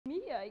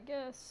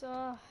guess,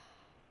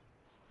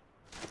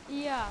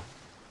 yeah.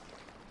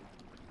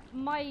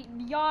 My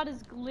yacht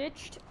is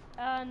glitched,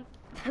 and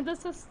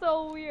this is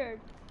so weird.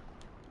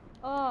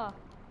 I'm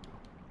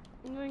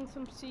doing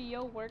some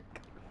CEO work.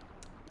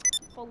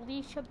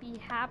 Felicia be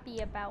happy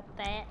about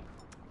that.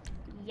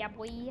 Yeah,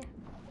 boy.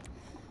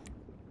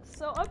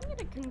 So I'm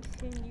gonna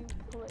continue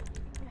playing.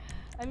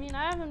 I mean,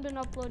 I haven't been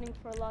uploading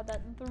for a lot.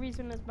 The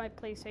reason is my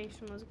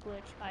PlayStation was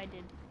glitched. I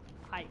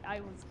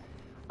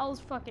was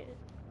fucking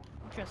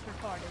just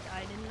retarded.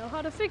 I didn't know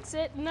how to fix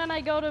it, and then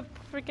I go to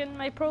freaking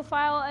my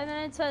profile, and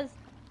then it says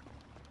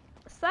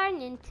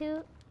sign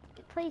into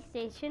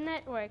PlayStation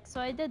Network. So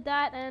I did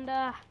that, and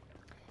I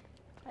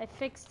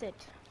fixed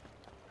it.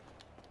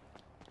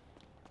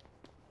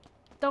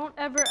 Don't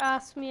ever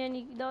ask me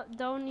any.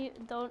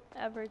 Don't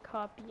ever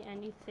copy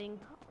anything.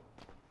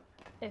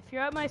 If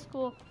you're at my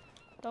school,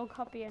 don't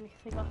copy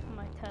anything off of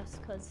my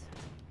test, cause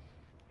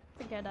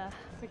I get a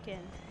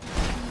freaking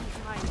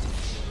mine.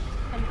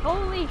 And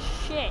holy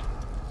shit,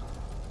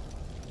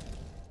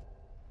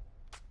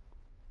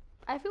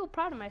 I feel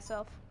proud of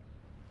myself.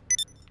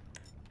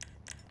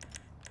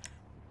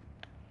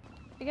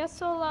 I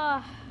guess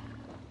I'll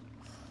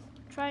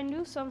try and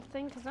do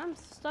something, cause I'm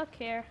stuck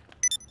here.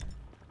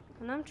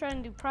 And I'm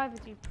trying to do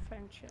privacy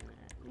prevention.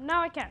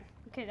 Now I can.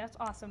 Okay, that's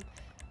awesome.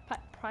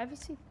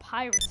 Piracy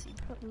prevention.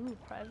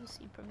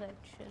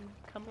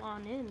 Come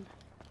on in.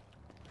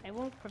 I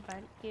won't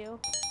prevent you.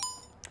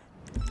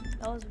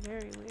 That was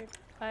very weird.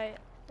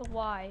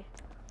 Why?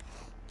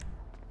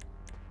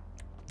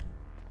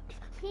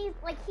 He's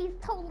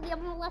totally a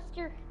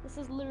molester. This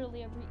is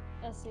literally every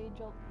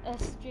SJW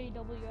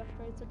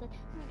after I said that.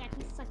 Oh my god,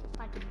 he's such a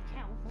fucking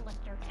child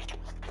molester.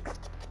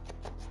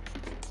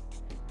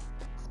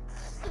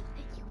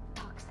 You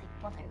toxic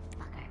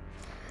motherfucker.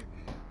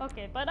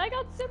 Okay, but I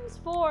got Sims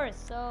 4,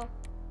 so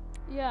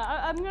yeah,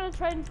 I'm gonna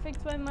try and fix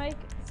my mic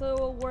so it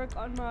will work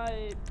on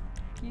my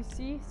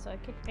PC, so I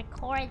can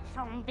Record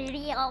some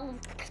videos.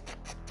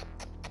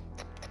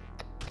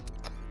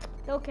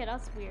 Okay,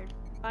 that's weird.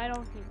 I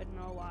don't even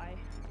know why.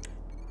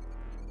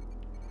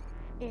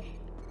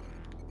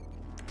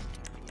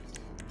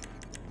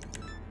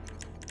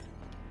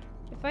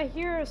 If I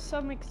hear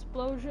some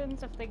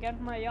explosions, if they get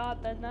in my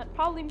yacht, then that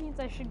probably means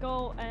I should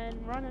go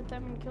and run at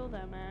them and kill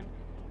them, man.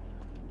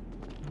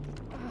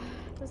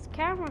 This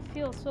camera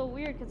feels so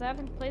weird because I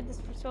haven't played this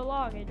for so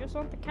long. I just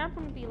want the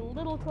camera to be a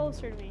little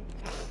closer to me.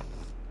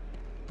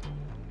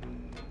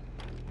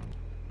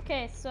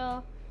 Okay,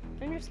 so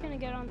I'm just gonna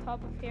get on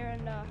top of here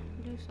and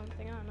do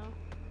something. I don't know.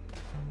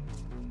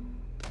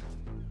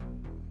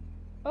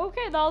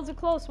 Okay, that was a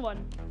close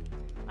one.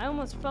 I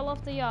almost fell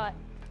off the yacht.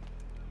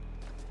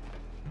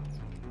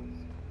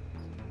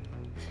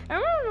 I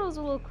remember when it was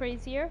a little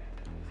crazier.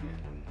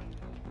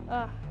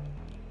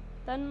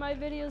 Then my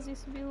videos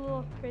used to be a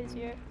little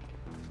crazier.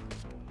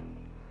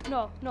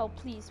 No,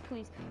 please.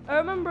 I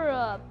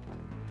remember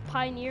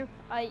Pioneer.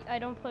 I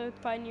don't play with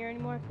Pioneer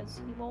anymore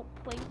because he won't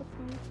play with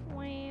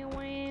me.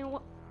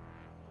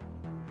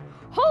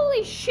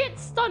 Holy shit,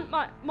 stunt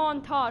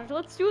montage.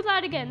 Let's do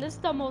that again. This is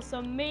the most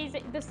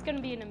amazing. This is gonna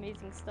be an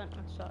amazing stunt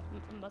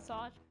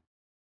massage.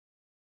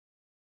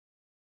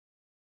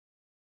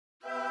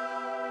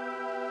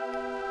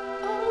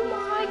 Oh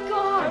my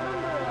god.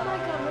 Oh my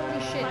god,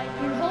 holy shit.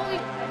 Holy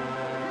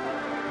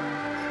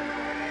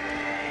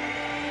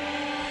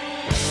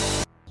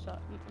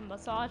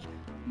massage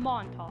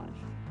montage.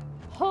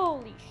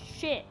 Holy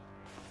shit.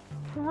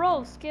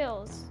 Pro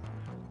skills.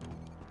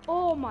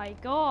 Oh my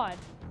god.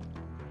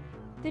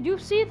 Did you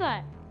see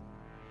that?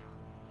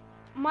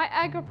 My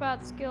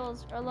acrobat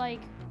skills are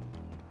like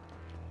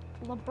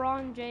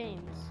LeBron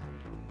James.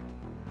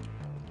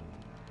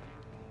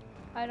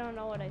 I don't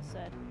know what I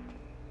said.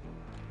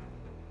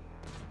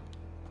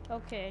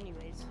 Okay,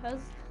 anyways.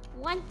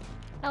 One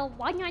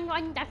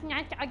that's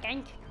not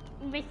against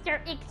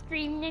Mr.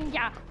 Extreme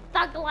Ninja.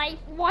 Thug Life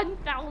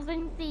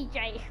 1000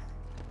 CJ.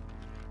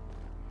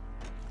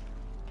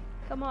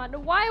 Come on,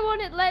 why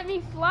won't it let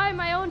me fly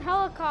my own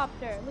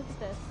helicopter? Look at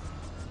this.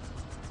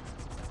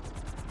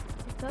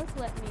 It does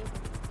let me.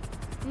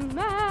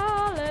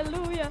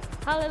 Hallelujah,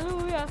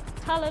 hallelujah,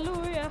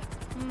 hallelujah,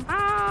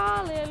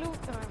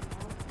 hallelujah.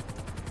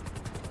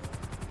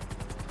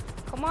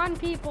 Come on,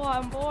 people,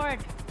 I'm bored.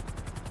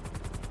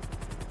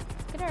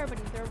 Look at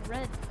everybody, they're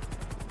red.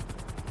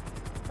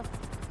 Come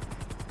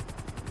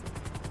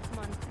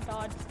on,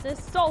 dodge this.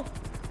 So.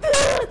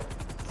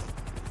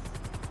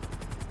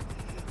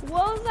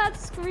 What was that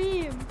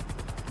scream?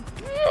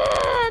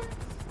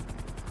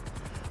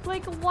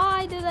 Like,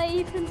 why did I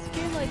even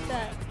scream like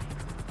that?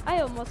 I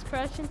almost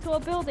crashed into a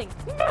building.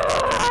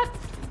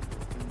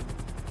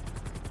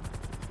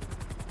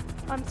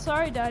 I'm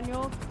sorry,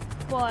 Daniel,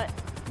 but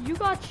you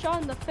got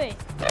shot in the face.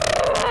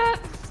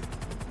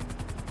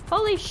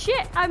 Holy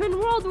shit, I'm in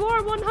World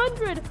War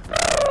 100.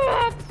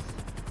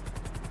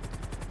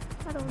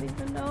 I don't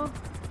even know.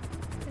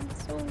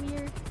 It's so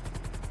weird.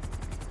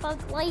 Thug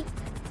Life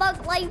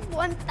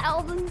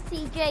 1000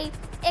 CJ.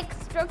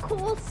 Extra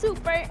cool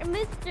super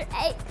Mr.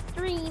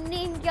 Extreme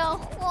Ninja.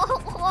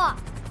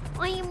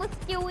 I am a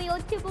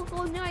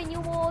stereotypical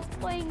 9-year-old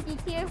playing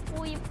GTA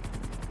 4.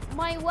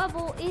 My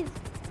level is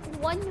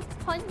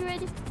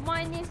 100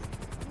 minus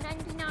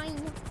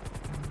 99.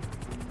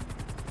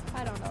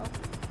 I don't know.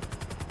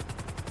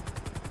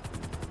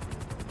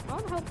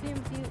 I'll help him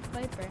beat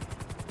Viper.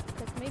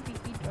 Because maybe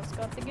he just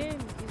got the game.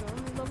 He's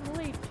only level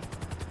 8.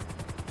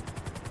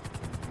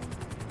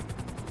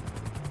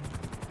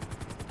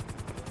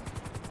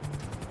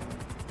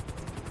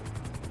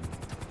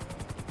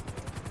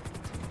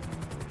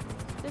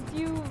 If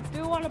you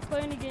do want to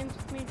play any games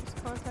with me,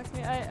 just contact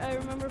me. I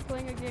remember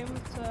playing a game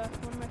with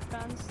one of my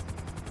friends.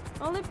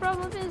 Only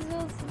problem is it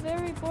was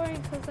very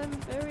boring because I'm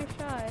very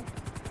shy.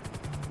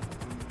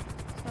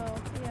 So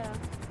yeah.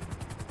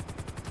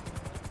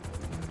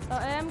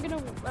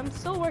 I'm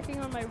still working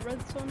on my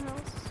redstone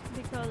house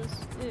because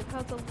it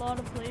has a lot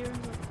of layers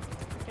of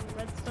freaking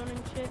redstone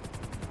and shit.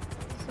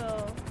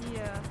 So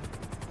yeah.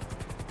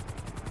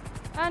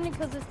 And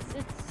because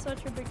it's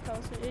such a big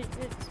house,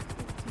 it's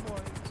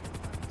boring.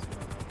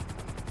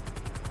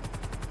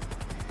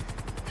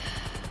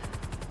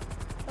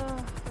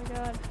 Oh my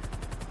god.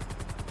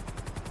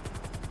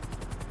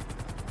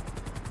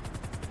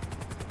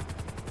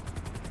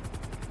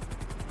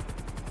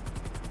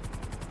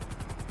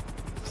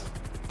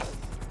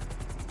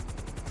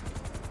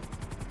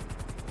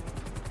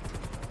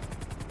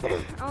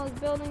 I was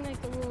building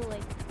like a little a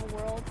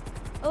world.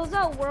 It was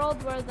that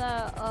world where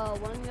the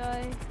one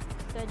guy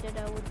said that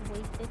I would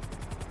waste it.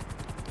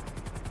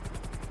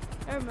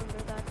 I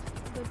remember that.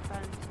 Good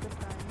times, good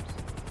times.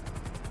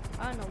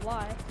 I don't know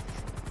why.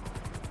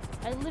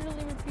 I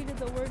literally repeated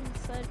the word he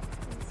said.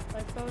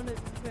 I found it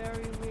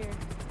very weird.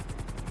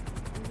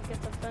 And he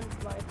gets offended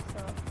by it,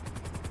 so.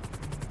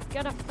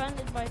 Get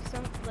offended by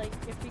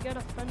if you get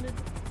offended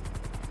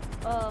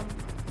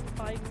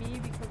by me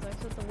because I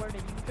said the word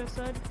that you just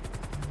said,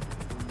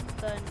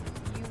 then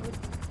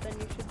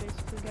you should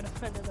basically get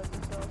offended at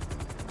yourself.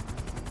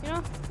 You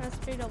know, that's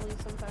JW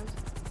sometimes.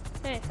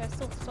 Hey, I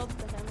still subbed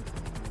to him.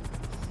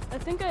 I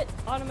think I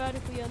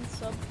automatically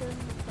unsubbed him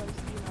because,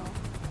 you know,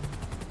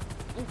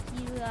 if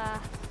you,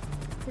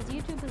 because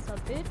YouTube is a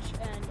bitch,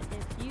 and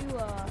if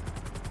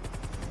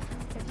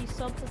you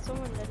sub to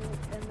someone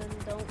and then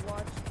don't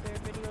watch their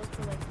videos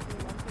for like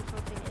 3 months or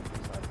something, it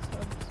just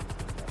unsubs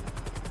them.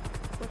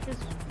 Which is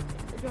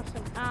just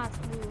an ass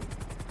move.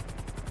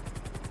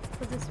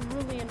 Because it's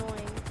really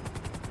annoying.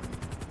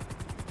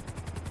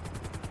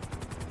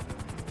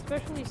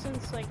 Especially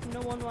since like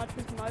no one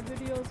watches my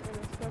videos, and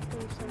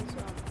especially since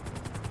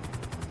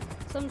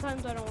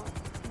sometimes I don't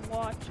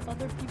watch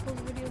other people's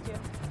videos. Yeah.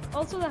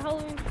 Also, the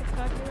Halloween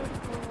Spectacular,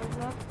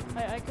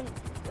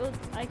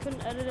 I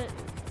couldn't edit it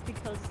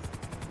because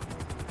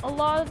a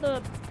lot of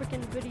the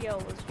freaking video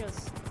was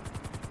just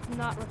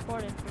not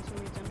recorded for some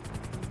reason.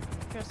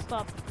 Just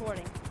stopped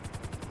recording.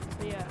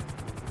 So yeah.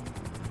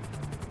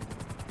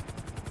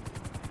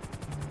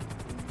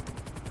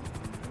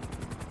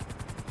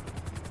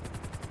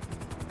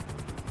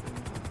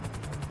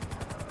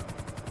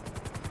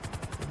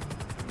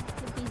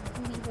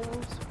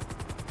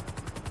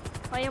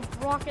 I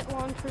have rocket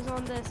launchers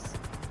on this.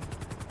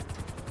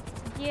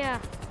 Yeah.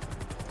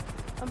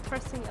 I'm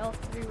pressing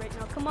L3 right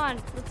now. Come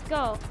on, let's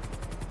go.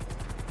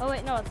 Oh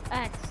wait, no, it's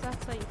X.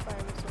 That's how you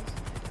fire missiles.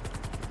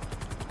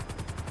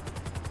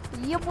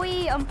 Yeah,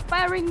 boy, I'm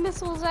firing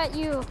missiles at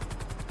you.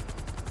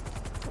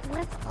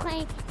 Let's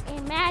play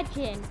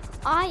Imagine.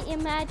 I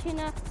imagine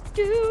a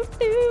do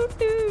do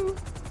do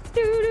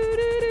do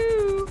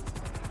do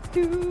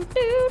do do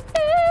do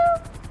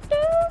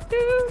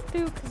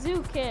do.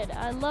 Kazoo Kid.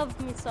 I love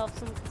myself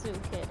some Kazoo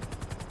Kid.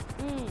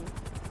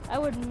 I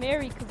would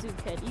marry Kazoo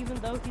Kid, even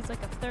though he's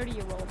like a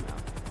 30-year-old now.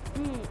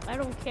 I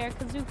don't care.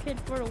 Kazoo Kid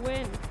for a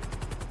win.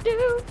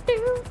 Do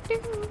do do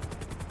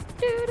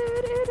do do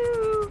do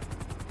do.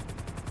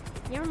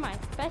 You're my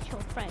special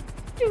friend.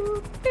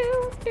 Do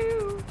do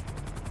do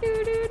do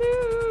do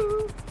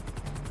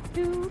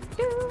do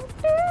do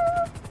do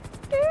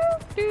do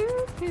do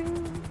do.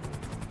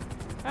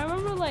 I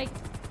remember like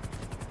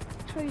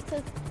how he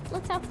says,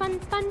 let's have fun,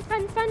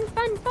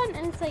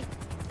 and it's like,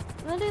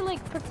 literally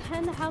like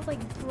pretend to have like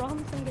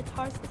drums and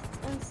guitars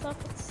and stuff.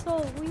 It's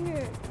so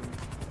weird.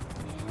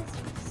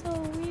 It's so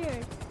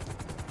weird.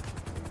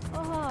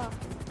 Oh.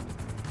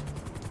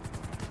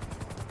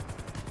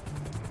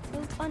 It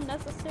was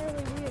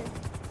unnecessarily weird.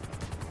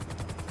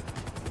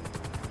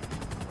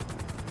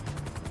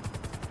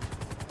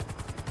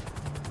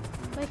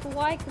 Like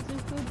why Kazoo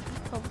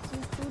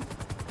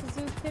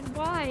Kid,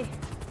 why?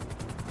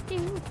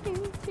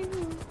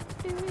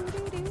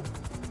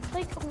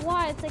 Like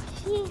why? It's like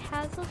he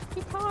has a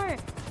guitar,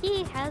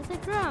 he has a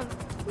drum.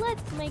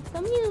 Let's make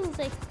some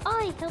music.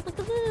 I have a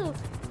kazoo.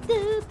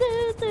 Do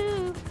do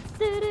do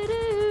do do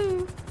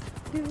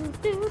do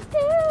do do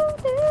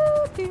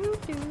do do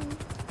do.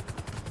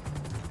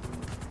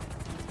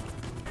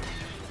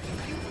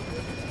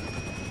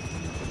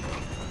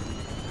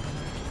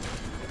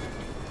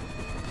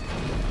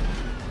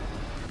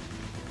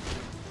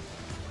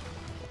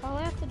 All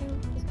I have to do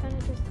is kind of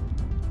just.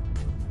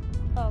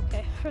 Oh,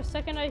 okay. For a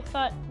second I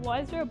thought, why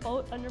is there a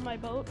boat under my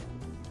boat?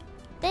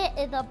 There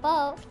is a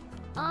boat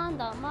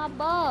under my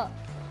boat.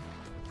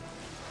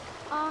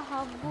 I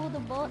have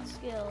good boat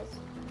skills.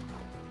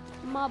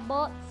 My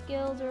boat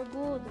skills are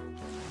good.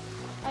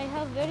 I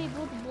have very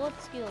good boat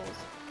skills.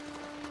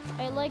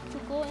 I like to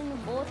go in the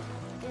boat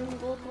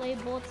and go play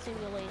boat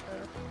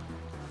simulator.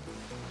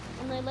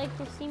 And I like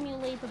to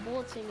simulate the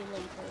boat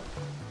simulator.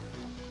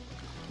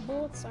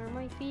 Boats are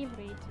my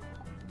favorite.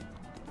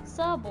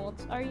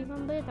 Sailboats are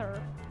even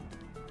better.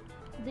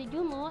 Did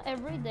you know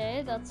every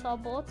day that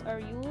sailboats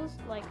are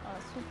used like a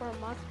super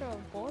master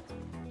of boat?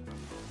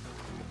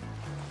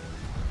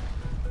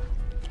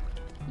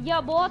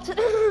 Yeah, boat.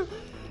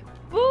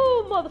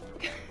 Boom,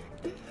 motherfucker.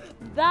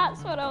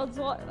 That's what I was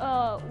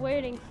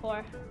waiting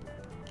for.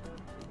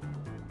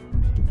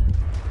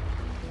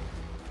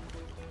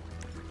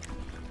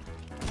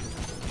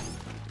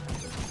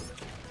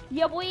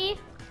 Yeah, boy.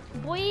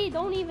 Boy,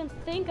 don't even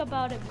think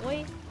about it,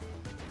 boy.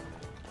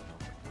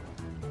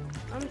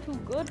 I'm too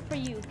good for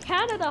you.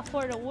 Canada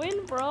for the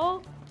win,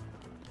 bro.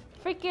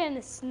 Freaking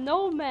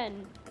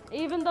snowmen.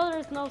 Even though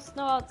there's no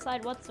snow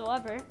outside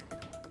whatsoever.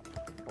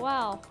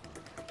 Wow.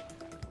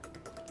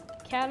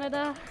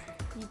 Canada,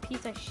 you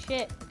piece of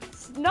shit.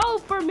 Snow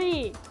for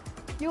me!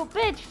 You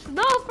bitch,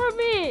 snow for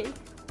me!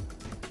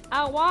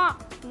 I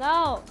want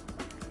snow.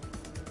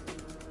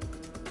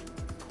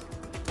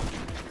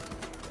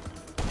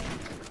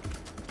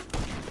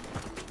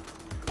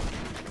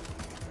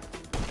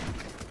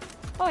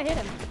 Oh, I hit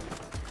him.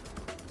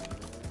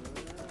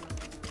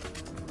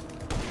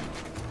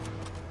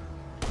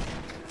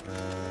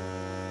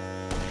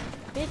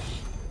 Bitch.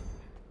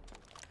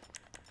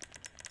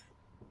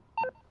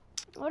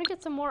 I want to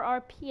get some more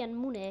RP and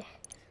Mune.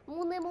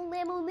 Mune.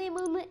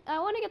 I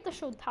want to get the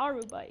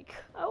Shotaru bike.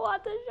 I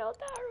want the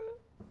Shotaru.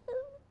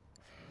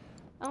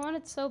 I want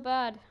it so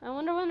bad. I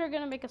wonder when they're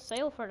going to make a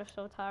sale for the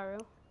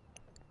Shotaru.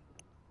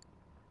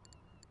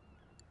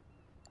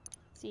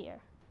 Let's see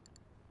here.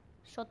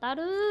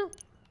 Shotaru.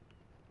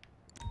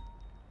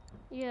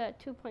 Yeah,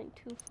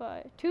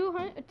 2.25.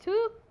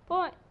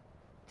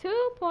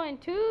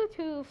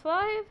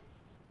 2.225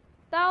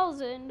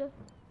 thousand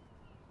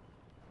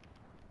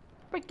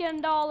freaking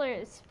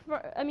dollars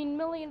for, I mean $1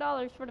 million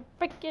for the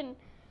freaking,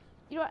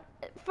 you know,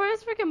 for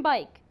this freaking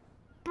bike,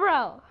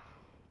 bro.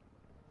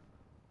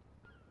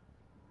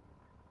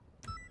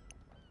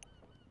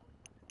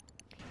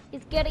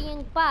 It's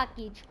getting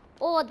package.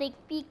 Oh, they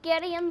be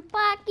getting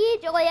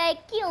package. Oh, I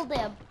kill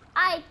them.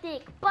 I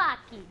take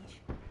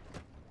package.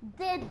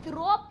 Dead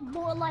drop,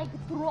 more like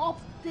drop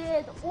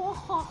dead. Oh,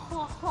 ha,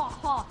 ha, ha,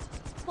 ha.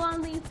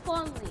 Funny.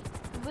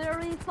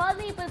 Very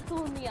funny,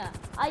 Petunia.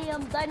 I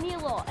am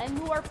Danilo, and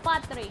you are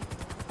Patrick.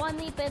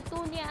 Funny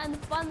Petunia and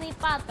funny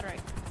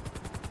Patrick.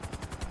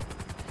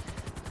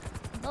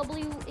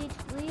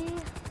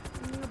 WH3,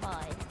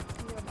 nearby.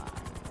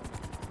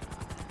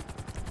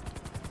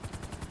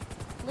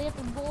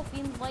 Let's both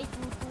invite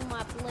you to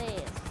my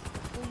place.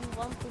 Do you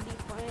want to be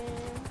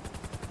friends?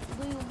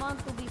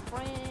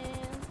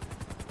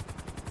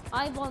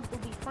 I want to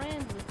be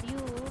friends with you.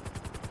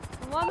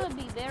 I want to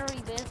be very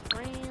best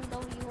friends,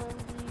 WMD.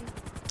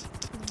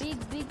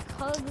 Big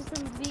hugs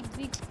and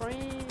big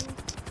friends.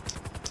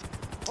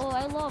 Oh,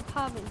 I love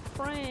having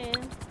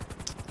friends.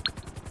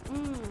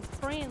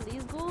 Friend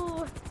is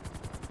good.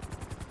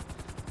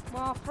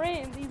 My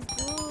friend is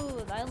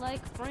good. I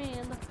like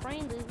friend.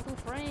 Friend is good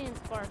friends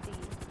party.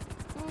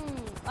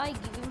 I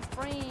give him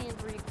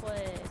friend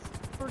request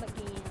for the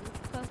game.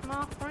 Cause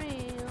my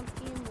friend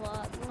can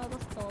let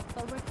us stop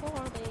the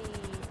recording.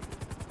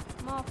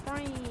 My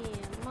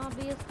friend, my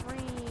best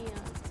friend.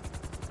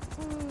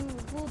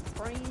 Good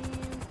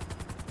friend.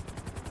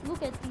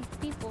 Look at these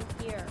people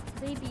here.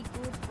 They be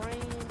good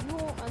friends. You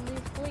and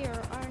this player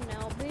are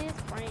now best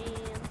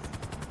friends.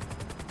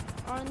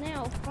 Are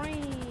now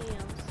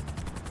friends.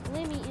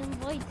 Let me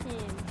invite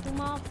him to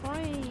my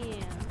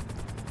friend.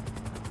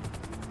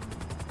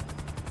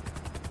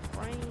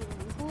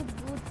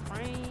 Good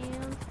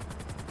friends.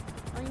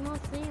 I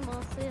must say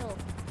myself.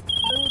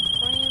 Good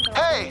friends.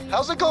 Hey,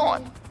 how's it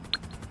going?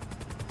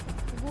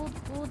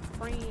 Good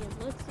friends.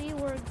 Let's see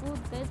where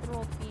good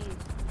bedrock is,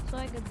 so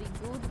I can be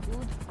good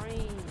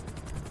friend.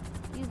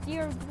 Is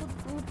there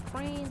good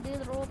friend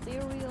bedrock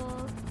area?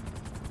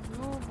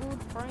 No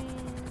good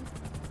friend.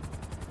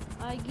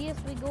 I guess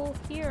we go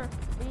here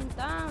in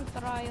time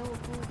trial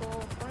to go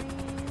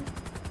friend.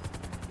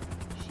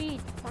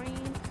 Sheet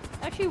friend.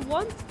 Actually,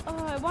 once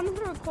I wanted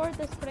to record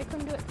this, but I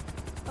couldn't do it.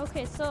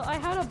 Okay, so I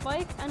had a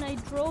bike and I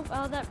drove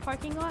out of that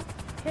parking lot,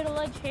 hit a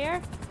ledge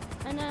here,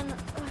 and then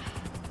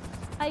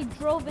I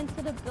drove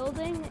into the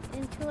building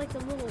into like a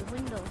little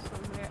window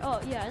somewhere.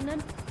 Oh yeah, and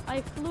then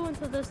I flew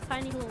into this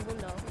tiny little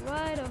window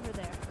right over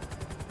there,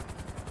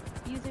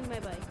 using my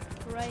bike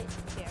right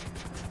here.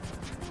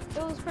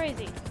 It was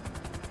crazy.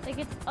 Like,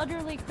 it's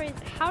utterly crazy.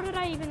 How did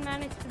I even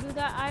manage to do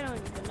that? I don't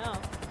even know.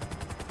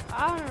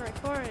 I want to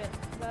record it,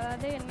 but I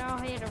didn't know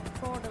how to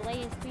record the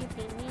last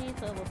 15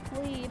 minutes of a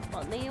clip.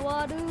 But now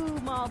I do,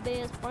 my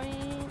best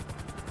friend.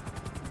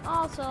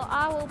 Also,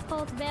 I will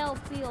post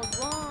Battlefield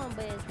 1,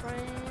 best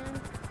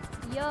friend.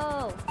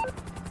 Yo.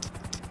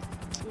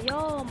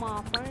 Yo,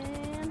 my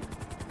friend.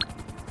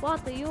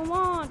 What do you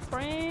want,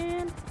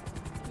 friend?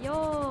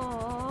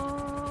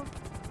 Yo.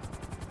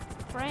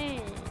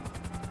 Friend.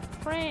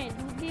 Friend,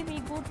 you give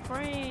me good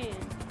friend.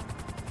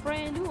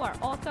 Friend, you are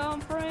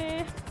awesome,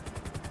 friend.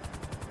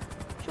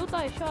 Should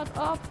I shut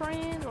up,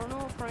 friend, or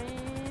no,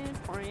 friend?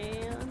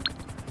 Friend.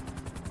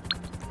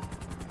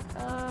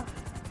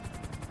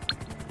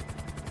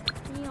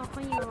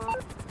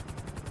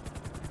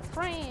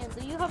 Friend,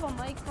 do you have a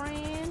mic,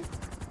 friend?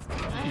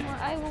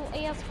 I will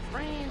ask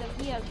friend if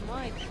he has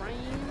mic,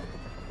 friend.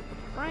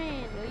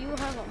 Friend, do you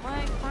have a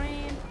mic,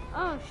 friend?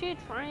 Oh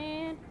shit,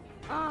 friend.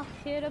 Oh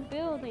shit, a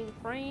building,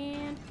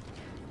 friend.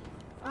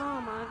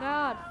 Oh my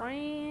god,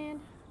 friend.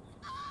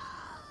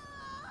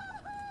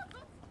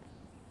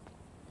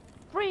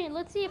 Friend,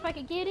 let's see if I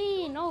can get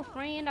in. No,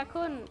 friend, I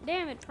couldn't.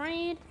 Damn it,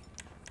 friend.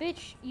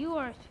 Bitch, you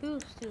are too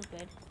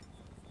stupid.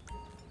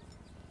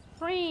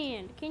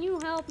 Friend, can you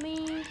help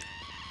me?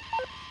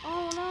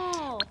 Oh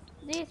no,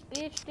 this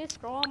bitch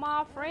destroyed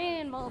my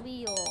friend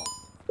mobile.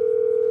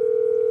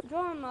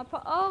 Join my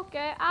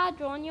okay, I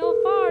join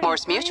your party.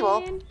 Morse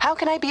Mutual. How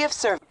can I be of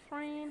service?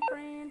 Friend.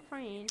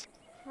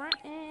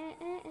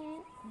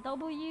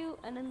 W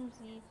and then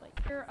Z,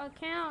 like your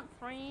account,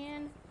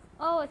 friend.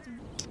 Oh, it's.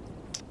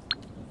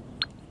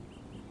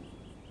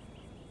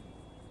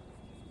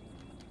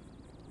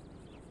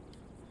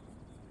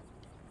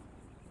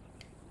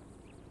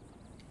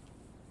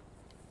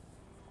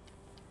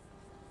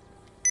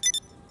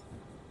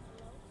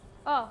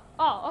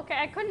 Oh, okay.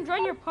 I couldn't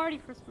join your party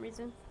for some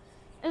reason.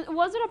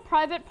 Was it a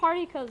private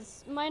party?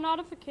 Cause my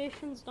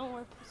notifications don't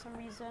work for some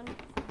reason.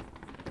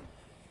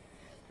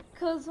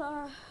 Cause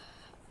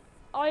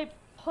I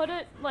put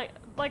it like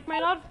my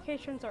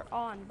notifications are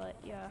on, but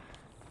yeah.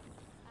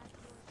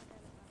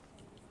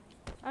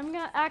 I'm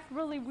gonna act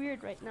really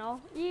weird right now.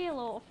 Yeah,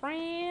 little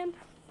friend.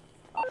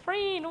 Oh,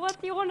 friend,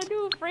 what do you want to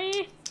do,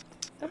 friend?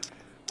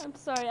 I'm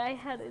sorry, I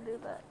had to do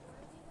that.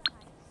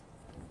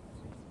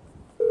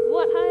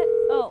 What?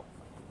 Oh.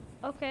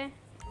 Okay.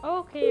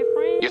 Okay,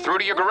 friend. You're through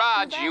to your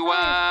garage. You,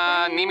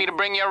 need me to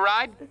bring you a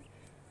ride?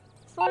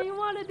 So you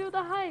want to do the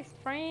heist,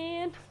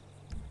 friend?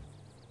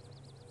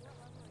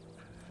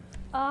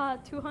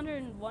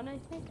 201, I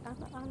think?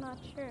 I'm not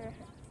sure.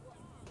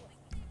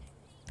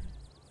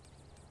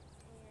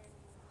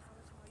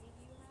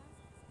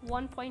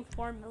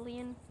 $1.4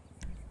 million.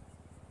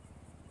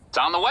 It's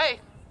on the way.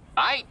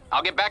 Alright,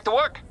 I'll get back to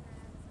work.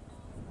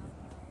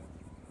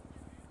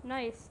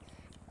 Nice.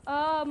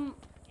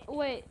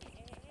 Wait.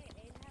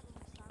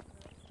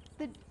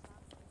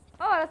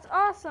 Oh, that's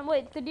awesome.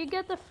 Wait, did you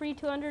get the free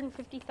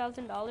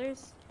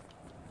 $250,000?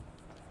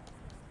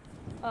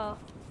 Oh.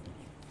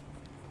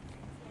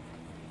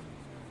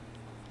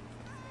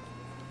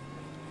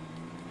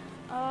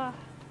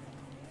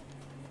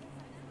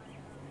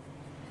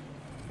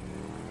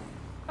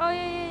 Oh,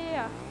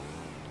 yeah.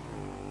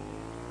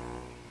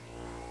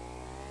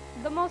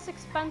 The most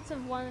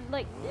expensive one,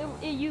 like,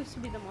 it used to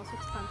be the most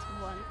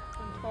expensive one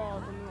until all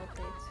the new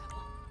updates.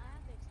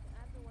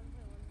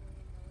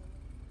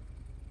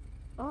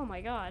 Oh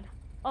my god.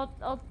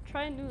 I'll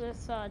try and do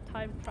this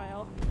time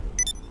trial.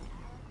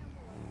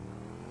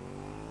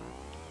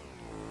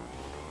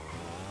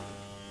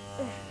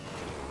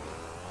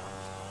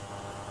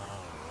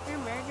 You're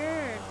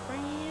murdered,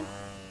 friend.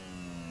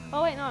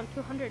 Oh wait, no, I'm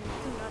 202, not 201.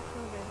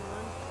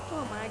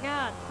 Oh my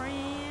god,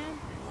 friend.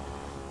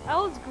 I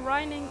was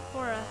grinding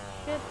for a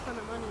shit ton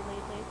of money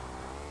lately.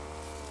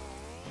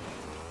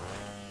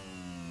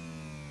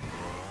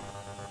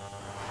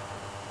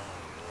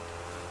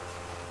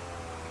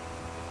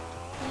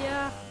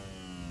 Yeah.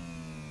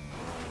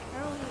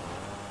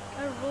 I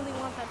really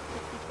want that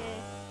 50K.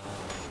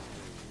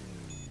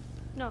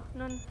 No,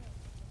 none.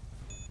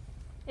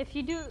 If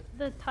you do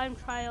the time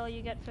trial,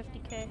 you get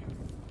 50K.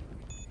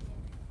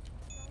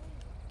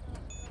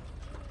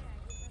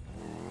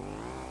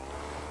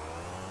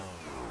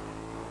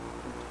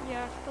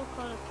 Yeah, still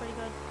code is pretty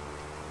good.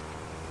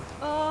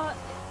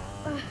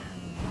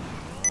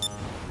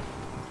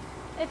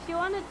 If you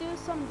want to do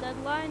some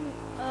deadline,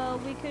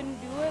 we can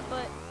do it,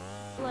 but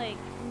like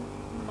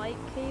mic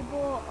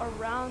cable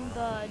around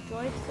the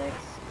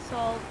joysticks, so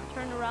I'll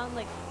turn around,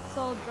 like,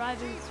 so I'll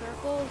drive in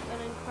circles and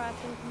then crash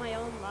into my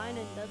own line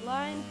and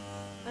deadline,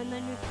 and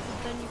then you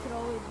could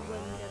always win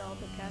and get all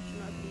the cash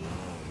and RP.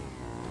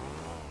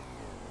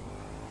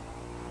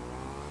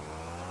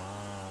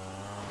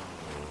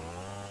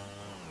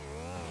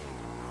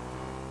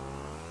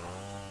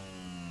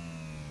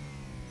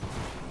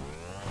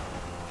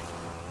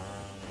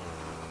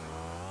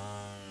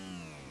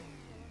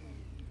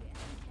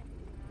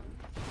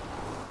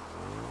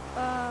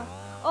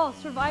 Oh,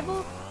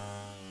 survival?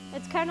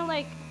 It's kind of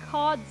like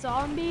COD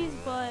Zombies,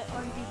 but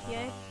on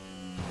GTA.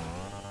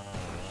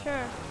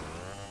 Sure.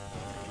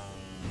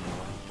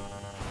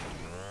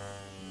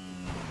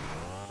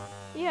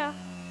 Yeah.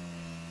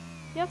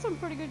 You have some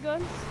pretty good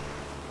guns.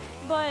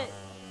 But,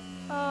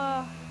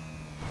 I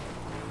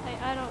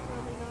don't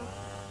really know.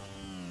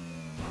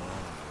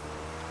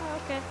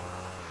 Okay.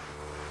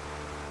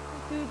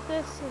 Dude,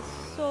 this is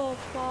so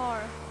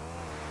far.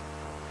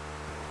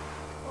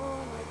 Oh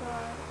my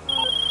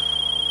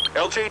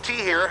god. LJT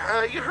here.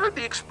 You heard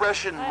the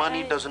expression,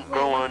 money doesn't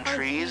grow what on cars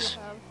do you trees?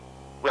 have?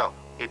 Well,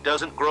 it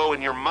doesn't grow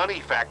in your money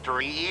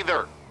factory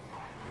either.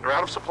 They're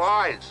out of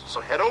supplies,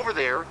 so head over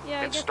there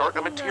Yeah, I and guess start a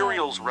it's in the-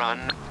 materials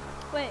run.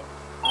 Wait,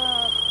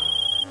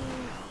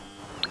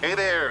 Hey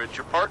there, it's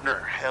your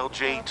partner,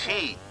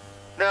 LJT.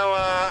 Now,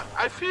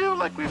 I feel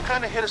like we've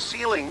kind of hit a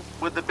ceiling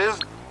with the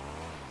business.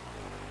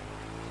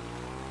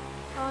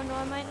 oh no,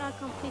 I might not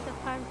complete the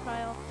time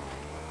trial.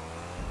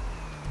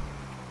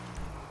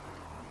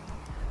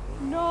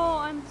 No,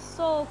 I'm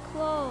so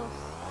close.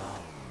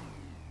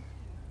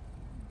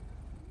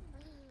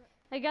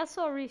 I guess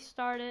I'll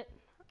restart it.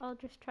 I'll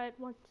just try it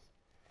once.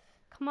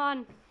 Come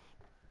on.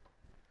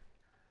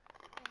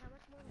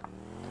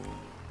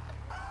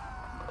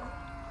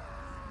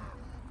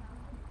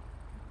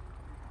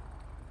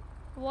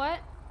 What?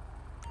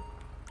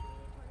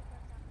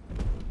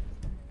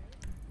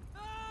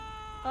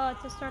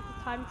 To start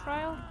the time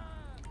trial?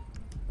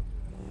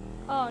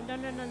 Oh, no.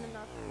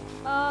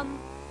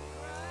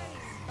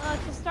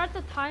 To start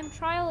the time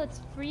trial,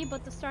 it's free,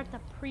 but to start the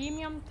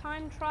premium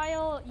time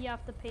trial, you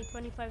have to pay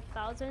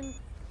 25,000.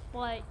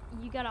 But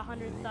you got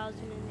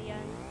 100,000 in the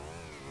end.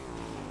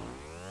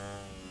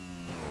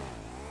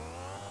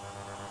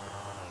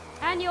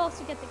 And you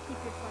also get to keep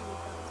your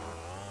 20,000.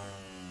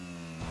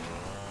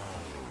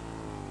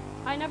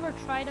 I never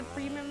tried a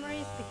premium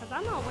race because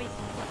I'm not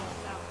wasting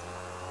 20,000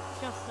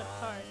 just to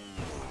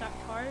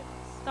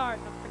start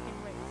a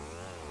freaking race.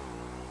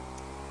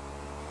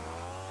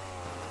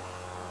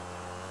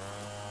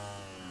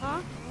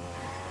 Huh?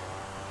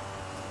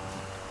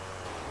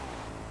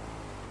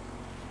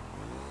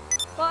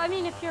 Well, I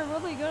mean, if you're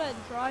really good at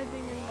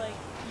driving and like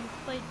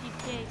you've played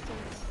GTA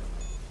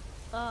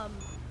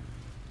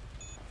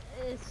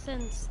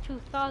since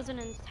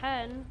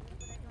 2010,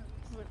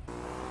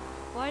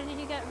 why did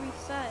you get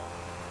reset?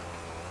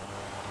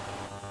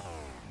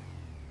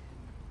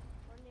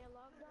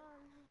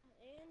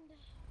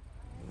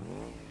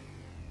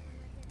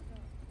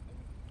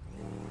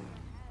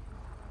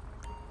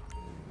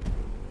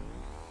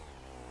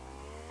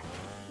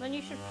 Then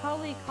you should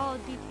probably call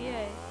it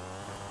GTA.